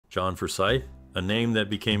John Forsythe, a name that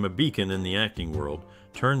became a beacon in the acting world,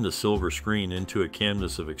 turned the silver screen into a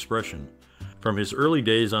canvas of expression. From his early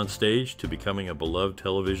days on stage to becoming a beloved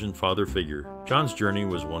television father figure, John's journey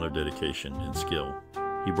was one of dedication and skill.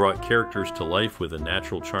 He brought characters to life with a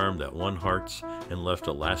natural charm that won hearts and left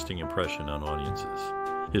a lasting impression on audiences.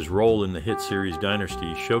 His role in the hit series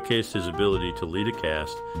Dynasty showcased his ability to lead a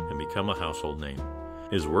cast and become a household name.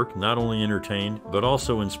 His work not only entertained, but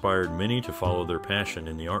also inspired many to follow their passion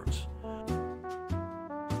in the arts.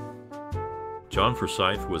 John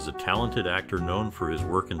Forsythe was a talented actor known for his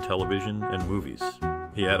work in television and movies.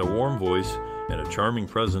 He had a warm voice and a charming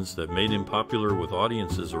presence that made him popular with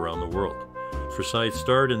audiences around the world. Forsythe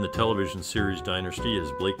starred in the television series Dynasty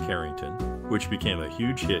as Blake Carrington, which became a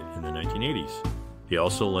huge hit in the 1980s. He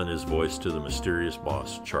also lent his voice to the mysterious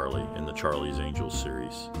boss, Charlie, in the Charlie's Angels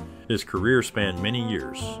series. His career spanned many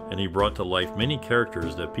years, and he brought to life many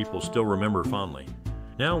characters that people still remember fondly.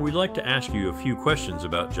 Now, we'd like to ask you a few questions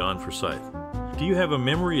about John Forsythe. Do you have a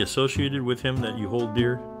memory associated with him that you hold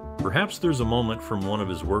dear? Perhaps there's a moment from one of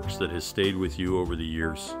his works that has stayed with you over the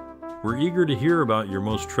years. We're eager to hear about your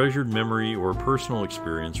most treasured memory or personal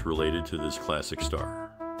experience related to this classic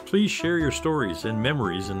star. Please share your stories and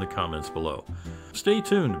memories in the comments below. Stay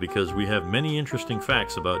tuned because we have many interesting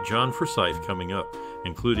facts about John Forsythe coming up,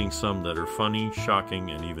 including some that are funny,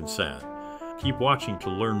 shocking, and even sad. Keep watching to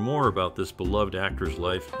learn more about this beloved actor's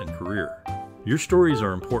life and career. Your stories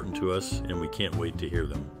are important to us, and we can't wait to hear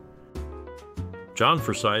them. John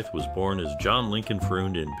Forsythe was born as John Lincoln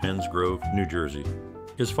Freund in Penns Grove, New Jersey.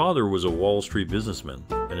 His father was a Wall Street businessman,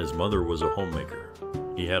 and his mother was a homemaker.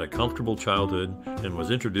 He had a comfortable childhood and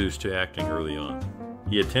was introduced to acting early on.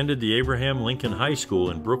 He attended the Abraham Lincoln High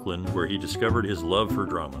School in Brooklyn, where he discovered his love for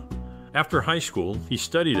drama. After high school, he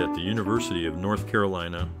studied at the University of North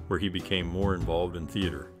Carolina, where he became more involved in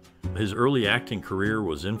theater. His early acting career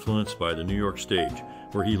was influenced by the New York stage,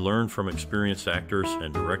 where he learned from experienced actors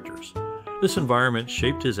and directors. This environment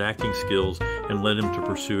shaped his acting skills and led him to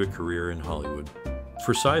pursue a career in Hollywood.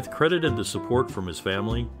 Forsythe credited the support from his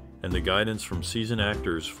family and the guidance from seasoned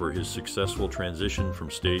actors for his successful transition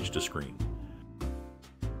from stage to screen.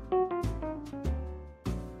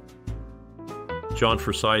 John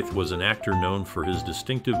Forsythe was an actor known for his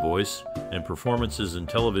distinctive voice and performances in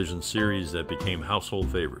television series that became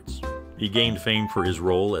household favorites. He gained fame for his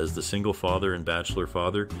role as the single father in Bachelor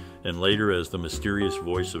Father, and later as the mysterious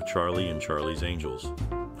voice of Charlie in Charlie's Angels.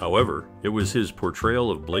 However, it was his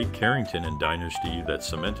portrayal of Blake Carrington in Dynasty that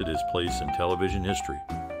cemented his place in television history.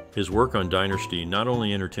 His work on Dynasty not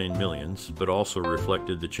only entertained millions, but also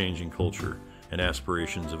reflected the changing culture and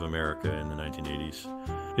aspirations of America in the 1980s.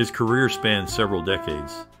 His career spanned several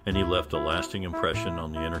decades, and he left a lasting impression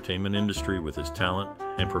on the entertainment industry with his talent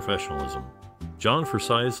and professionalism. John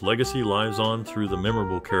Forsythe's legacy lives on through the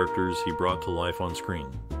memorable characters he brought to life on screen.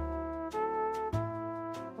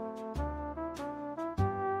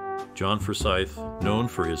 John Forsythe, known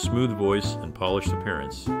for his smooth voice and polished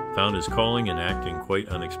appearance, found his calling in acting quite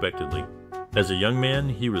unexpectedly. As a young man,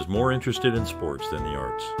 he was more interested in sports than the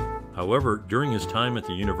arts. However, during his time at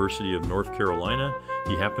the University of North Carolina,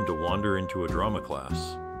 he happened to wander into a drama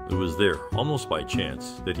class. It was there, almost by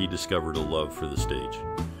chance, that he discovered a love for the stage.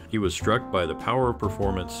 He was struck by the power of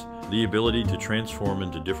performance, the ability to transform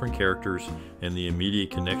into different characters, and the immediate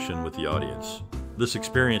connection with the audience. This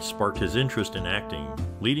experience sparked his interest in acting,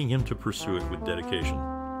 leading him to pursue it with dedication.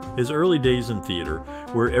 His early days in theater,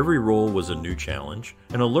 where every role was a new challenge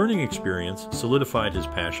and a learning experience, solidified his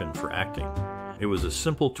passion for acting. It was a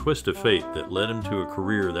simple twist of fate that led him to a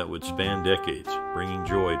career that would span decades, bringing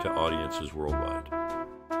joy to audiences worldwide.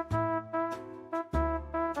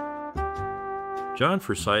 John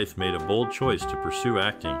Forsythe made a bold choice to pursue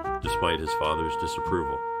acting despite his father's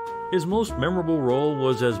disapproval. His most memorable role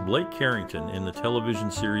was as Blake Carrington in the television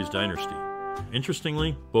series Dynasty.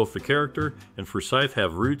 Interestingly, both the character and Forsythe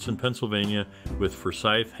have roots in Pennsylvania, with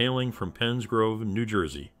Forsythe hailing from Penns Grove, New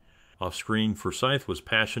Jersey. Off-screen, Forsythe was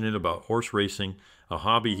passionate about horse racing, a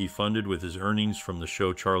hobby he funded with his earnings from the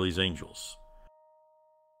show Charlie's Angels.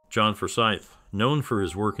 John Forsythe, known for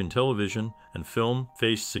his work in television and film,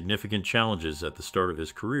 faced significant challenges at the start of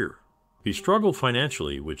his career. He struggled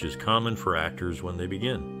financially, which is common for actors when they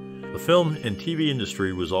begin. The film and TV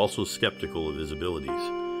industry was also skeptical of his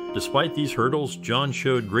abilities. Despite these hurdles, John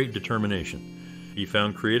showed great determination. He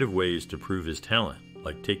found creative ways to prove his talent,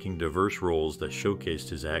 like taking diverse roles that showcased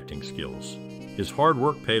his acting skills. His hard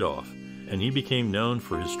work paid off, and he became known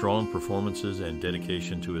for his strong performances and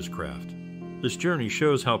dedication to his craft. This journey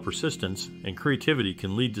shows how persistence and creativity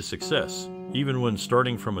can lead to success, even when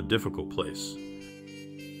starting from a difficult place.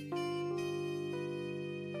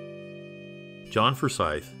 John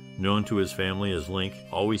Forsythe, known to his family as Link,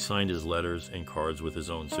 always signed his letters and cards with his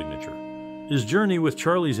own signature. His journey with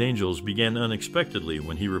Charlie's Angels began unexpectedly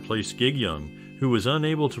when he replaced Gig Young, who was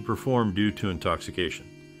unable to perform due to intoxication.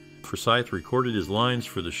 Forsythe recorded his lines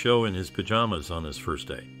for the show in his pajamas on his first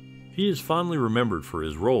day. He is fondly remembered for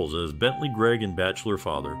his roles as Bentley Gregg in Bachelor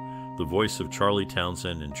Father, the voice of Charlie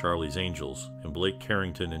Townsend in Charlie's Angels, and Blake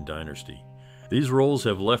Carrington in Dynasty. These roles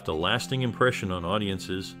have left a lasting impression on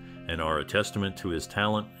audiences and are a testament to his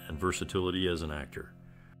talent and versatility as an actor.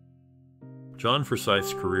 John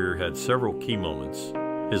Forsythe's career had several key moments.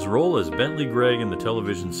 His role as Bentley Gregg in the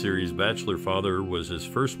television series Bachelor Father was his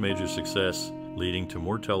first major success, leading to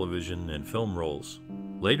more television and film roles.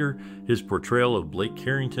 Later, his portrayal of Blake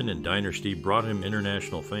Carrington in Dynasty brought him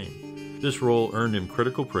international fame. This role earned him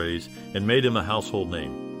critical praise and made him a household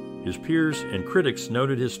name. His peers and critics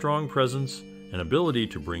noted his strong presence and ability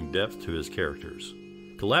to bring depth to his characters.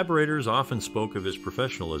 Collaborators often spoke of his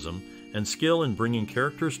professionalism and skill in bringing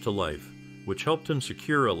characters to life, which helped him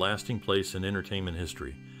secure a lasting place in entertainment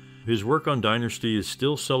history. His work on Dynasty is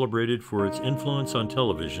still celebrated for its influence on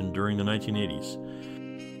television during the 1980s.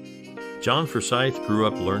 John Forsythe grew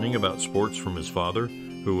up learning about sports from his father,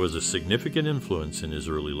 who was a significant influence in his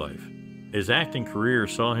early life. His acting career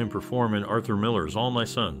saw him perform in Arthur Miller's All My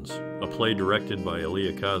Sons, a play directed by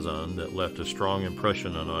Elia Kazan that left a strong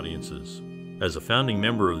impression on audiences. As a founding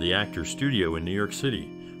member of the Actors Studio in New York City,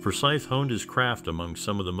 Forsythe honed his craft among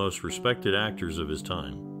some of the most respected actors of his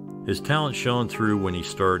time. His talent shone through when he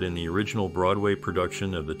starred in the original Broadway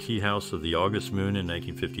production of The Tea House of the August Moon in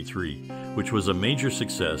 1953, which was a major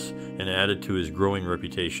success and added to his growing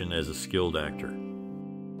reputation as a skilled actor.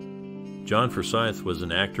 John Forsythe was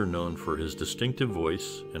an actor known for his distinctive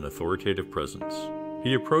voice and authoritative presence.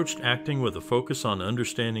 He approached acting with a focus on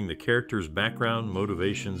understanding the character's background,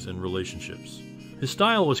 motivations, and relationships. His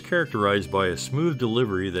style was characterized by a smooth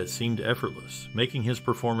delivery that seemed effortless, making his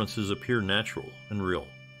performances appear natural and real.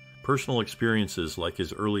 Personal experiences like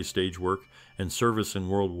his early stage work and service in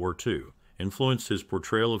World War II influenced his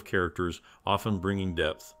portrayal of characters, often bringing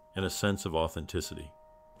depth and a sense of authenticity.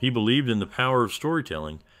 He believed in the power of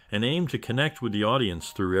storytelling and aimed to connect with the audience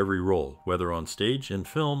through every role, whether on stage, in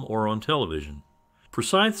film, or on television.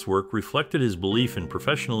 Forsythe's work reflected his belief in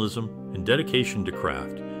professionalism and dedication to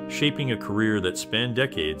craft, shaping a career that spanned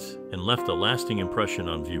decades and left a lasting impression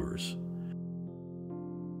on viewers.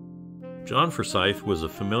 John Forsythe was a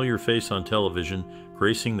familiar face on television,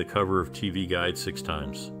 gracing the cover of TV Guide 6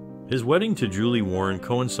 times. His wedding to Julie Warren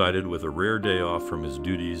coincided with a rare day off from his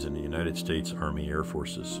duties in the United States Army Air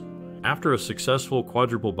Forces. After a successful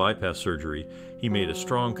quadruple bypass surgery, he made a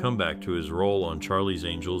strong comeback to his role on Charlie's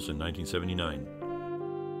Angels in 1979.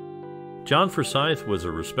 John Forsythe was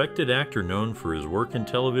a respected actor known for his work in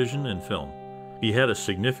television and film. He had a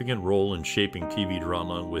significant role in shaping TV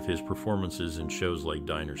drama with his performances in shows like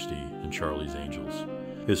Dynasty and Charlie's Angels.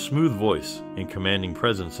 His smooth voice and commanding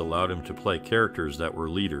presence allowed him to play characters that were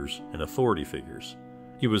leaders and authority figures.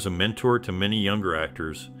 He was a mentor to many younger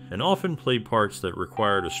actors and often played parts that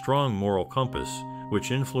required a strong moral compass,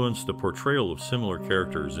 which influenced the portrayal of similar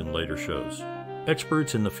characters in later shows.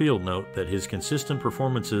 Experts in the field note that his consistent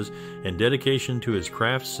performances and dedication to his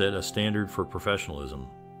craft set a standard for professionalism.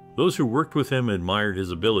 Those who worked with him admired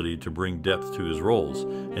his ability to bring depth to his roles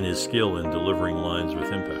and his skill in delivering lines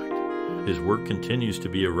with impact. His work continues to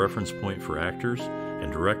be a reference point for actors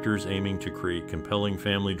and directors aiming to create compelling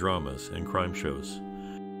family dramas and crime shows.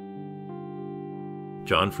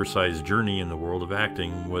 John Forsythe's journey in the world of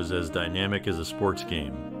acting was as dynamic as a sports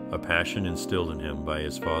game, a passion instilled in him by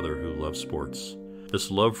his father who loved sports.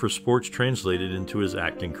 This love for sports translated into his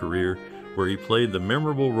acting career, where he played the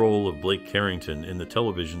memorable role of Blake Carrington in the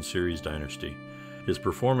television series Dynasty. His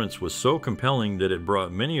performance was so compelling that it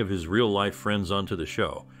brought many of his real-life friends onto the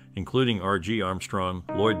show, including R.G. Armstrong,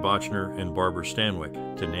 Lloyd Bochner, and Barbara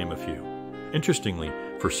Stanwyck, to name a few. Interestingly,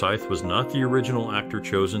 Forsythe was not the original actor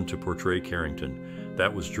chosen to portray Carrington.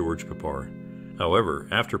 That was George Peppard. However,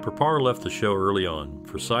 after Peppard left the show early on,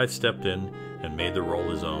 Forsythe stepped in and made the role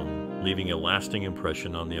his own, leaving a lasting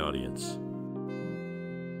impression on the audience.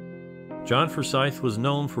 John Forsythe was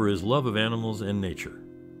known for his love of animals and nature.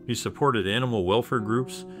 He supported animal welfare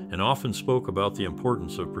groups and often spoke about the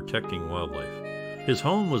importance of protecting wildlife. His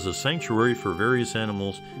home was a sanctuary for various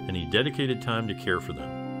animals, and he dedicated time to care for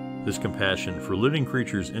them. This compassion for living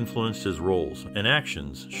creatures influenced his roles and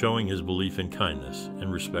actions, showing his belief in kindness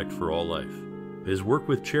and respect for all life. His work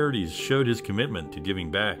with charities showed his commitment to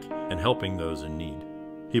giving back and helping those in need.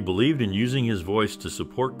 He believed in using his voice to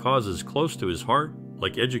support causes close to his heart,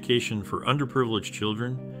 like education for underprivileged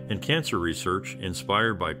children and cancer research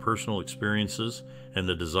inspired by personal experiences and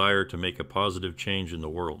the desire to make a positive change in the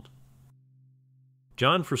world.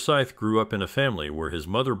 John Forsythe grew up in a family where his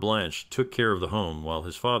mother Blanche took care of the home while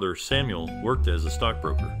his father Samuel worked as a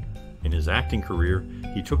stockbroker. In his acting career,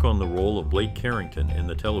 he took on the role of Blake Carrington in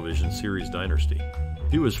the television series Dynasty.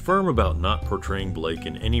 He was firm about not portraying Blake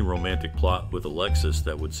in any romantic plot with Alexis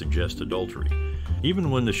that would suggest adultery. Even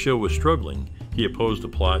when the show was struggling, he opposed a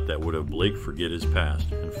plot that would have Blake forget his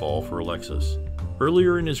past and fall for Alexis.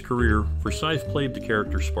 Earlier in his career, Forsythe played the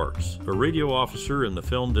character Sparks, a radio officer in the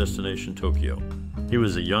film destination Tokyo. He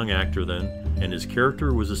was a young actor then, and his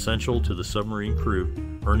character was essential to the submarine crew,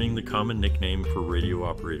 earning the common nickname for radio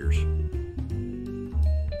operators.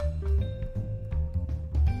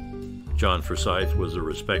 John Forsythe was a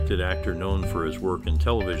respected actor known for his work in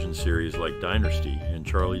television series like Dynasty and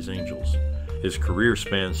Charlie's Angels. His career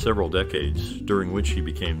spanned several decades, during which he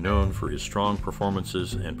became known for his strong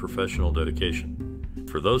performances and professional dedication.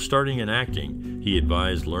 For those starting in acting, he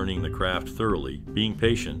advised learning the craft thoroughly, being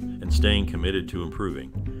patient, and staying committed to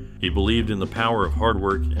improving. He believed in the power of hard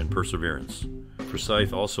work and perseverance.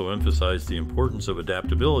 Forsythe also emphasized the importance of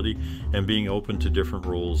adaptability and being open to different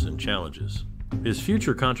roles and challenges. His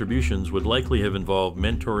future contributions would likely have involved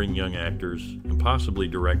mentoring young actors and possibly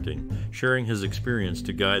directing, sharing his experience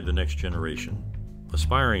to guide the next generation.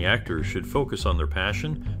 Aspiring actors should focus on their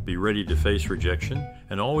passion, be ready to face rejection,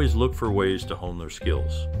 and always look for ways to hone their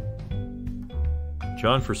skills.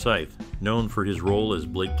 John Forsythe, known for his role as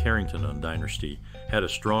Blake Carrington on Dynasty, had a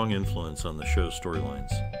strong influence on the show's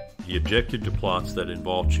storylines. He objected to plots that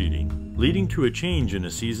involved cheating, leading to a change in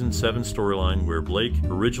a Season 7 storyline where Blake,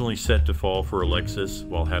 originally set to fall for Alexis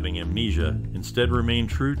while having amnesia, instead remained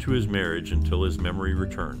true to his marriage until his memory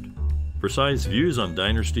returned. Forsythe's views on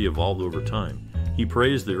Dynasty evolved over time. He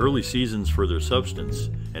praised the early seasons for their substance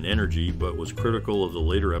and energy, but was critical of the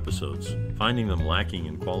later episodes, finding them lacking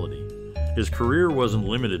in quality. His career wasn't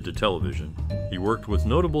limited to television. He worked with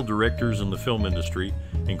notable directors in the film industry,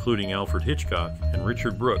 including Alfred Hitchcock and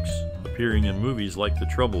Richard Brooks, appearing in movies like The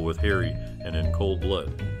Trouble with Harry and In Cold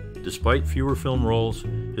Blood. Despite fewer film roles,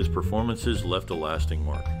 his performances left a lasting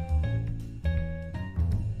mark.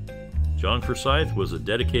 John Forsythe was a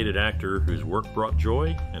dedicated actor whose work brought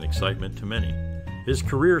joy and excitement to many. His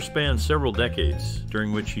career spanned several decades,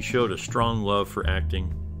 during which he showed a strong love for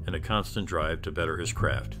acting and a constant drive to better his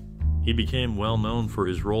craft. He became well known for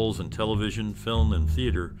his roles in television, film, and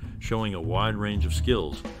theater, showing a wide range of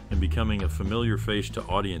skills and becoming a familiar face to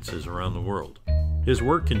audiences around the world. His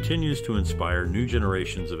work continues to inspire new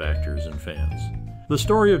generations of actors and fans. The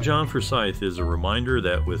story of John Forsythe is a reminder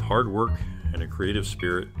that with hard work and a creative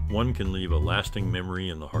spirit, one can leave a lasting memory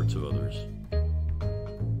in the hearts of others.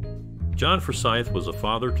 John Forsythe was a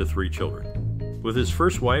father to 3 children. With his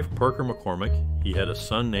first wife, Parker McCormick, he had a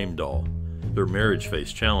son named Doll. Their marriage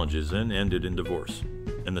faced challenges and ended in divorce.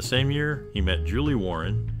 In the same year, he met Julie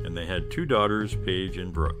Warren, and they had 2 daughters, Paige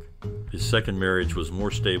and Brooke. His second marriage was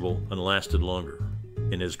more stable and lasted longer.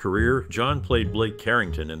 In his career, John played Blake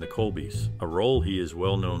Carrington in the Colbys, a role he is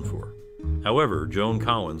well known for. However, Joan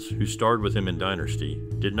Collins, who starred with him in Dynasty,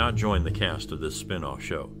 did not join the cast of this spin-off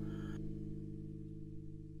show.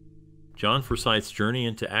 John Forsythe's journey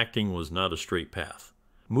into acting was not a straight path.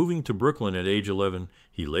 Moving to Brooklyn at age 11,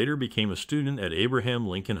 he later became a student at Abraham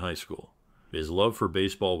Lincoln High School. His love for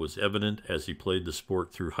baseball was evident as he played the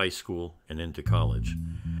sport through high school and into college.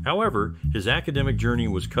 However, his academic journey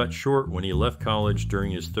was cut short when he left college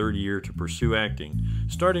during his 3rd year to pursue acting,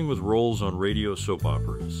 starting with roles on radio soap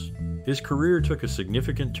operas. His career took a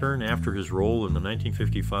significant turn after his role in the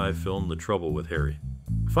 1955 film The Trouble with Harry.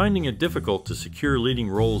 Finding it difficult to secure leading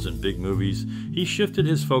roles in big movies, he shifted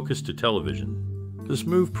his focus to television. This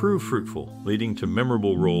move proved fruitful, leading to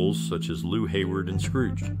memorable roles such as Lou Hayward in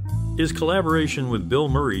Scrooged. His collaboration with Bill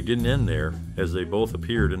Murray didn't end there, as they both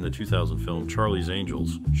appeared in the 2000 film Charlie's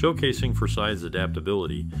Angels, showcasing Forsythe's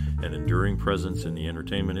adaptability and enduring presence in the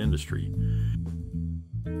entertainment industry.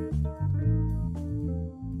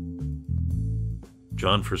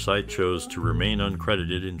 John Forsythe chose to remain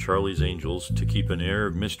uncredited in Charlie's Angels to keep an air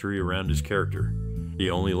of mystery around his character. He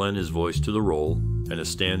only lent his voice to the role, and a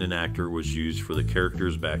stand-in actor was used for the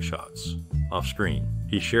character's backshots. Off-screen,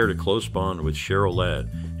 he shared a close bond with Cheryl Ladd,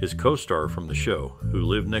 his co-star from the show, who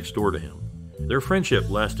lived next door to him. Their friendship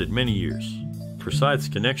lasted many years. Forsythe's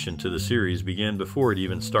connection to the series began before it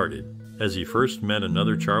even started, as he first met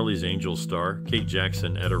another Charlie's Angels star, Kate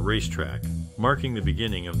Jackson, at a racetrack, marking the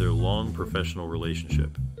beginning of their long professional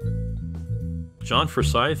relationship. John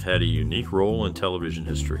Forsythe had a unique role in television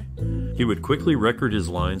history. He would quickly record his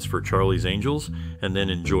lines for Charlie's Angels and then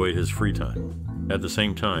enjoy his free time. At the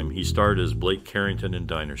same time, he starred as Blake Carrington in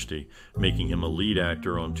Dynasty, making him a lead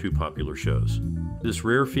actor on 2 popular shows. This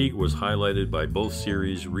rare feat was highlighted by both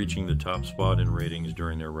series reaching the top spot in ratings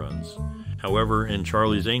during their runs. However, in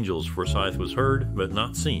Charlie's Angels, Forsythe was heard but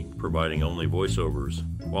not seen, providing only voiceovers,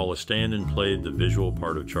 while a stand-in played the visual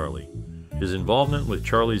part of Charlie. His involvement with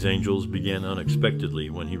Charlie's Angels began unexpectedly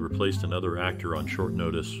when he replaced another actor on short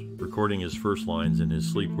notice, recording his first lines in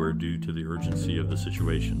his sleepwear due to the urgency of the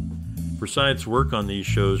situation. Forsythe's work on these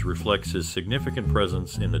shows reflects his significant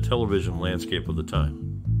presence in the television landscape of the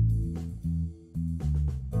time.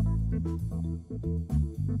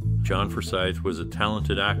 John Forsythe was a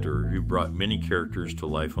talented actor who brought many characters to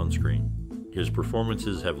life on screen. His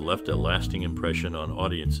performances have left a lasting impression on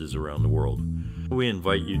audiences around the world. We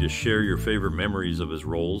invite you to share your favorite memories of his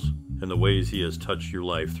roles and the ways he has touched your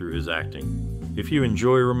life through his acting. If you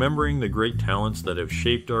enjoy remembering the great talents that have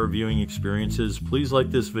shaped our viewing experiences, please like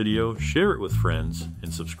this video, share it with friends,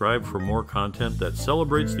 and subscribe for more content that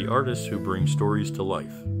celebrates the artists who bring stories to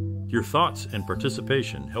life. Your thoughts and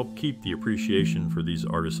participation help keep the appreciation for these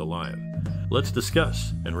artists alive. Let's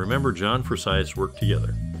discuss and remember John Forsythe's work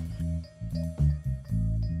together.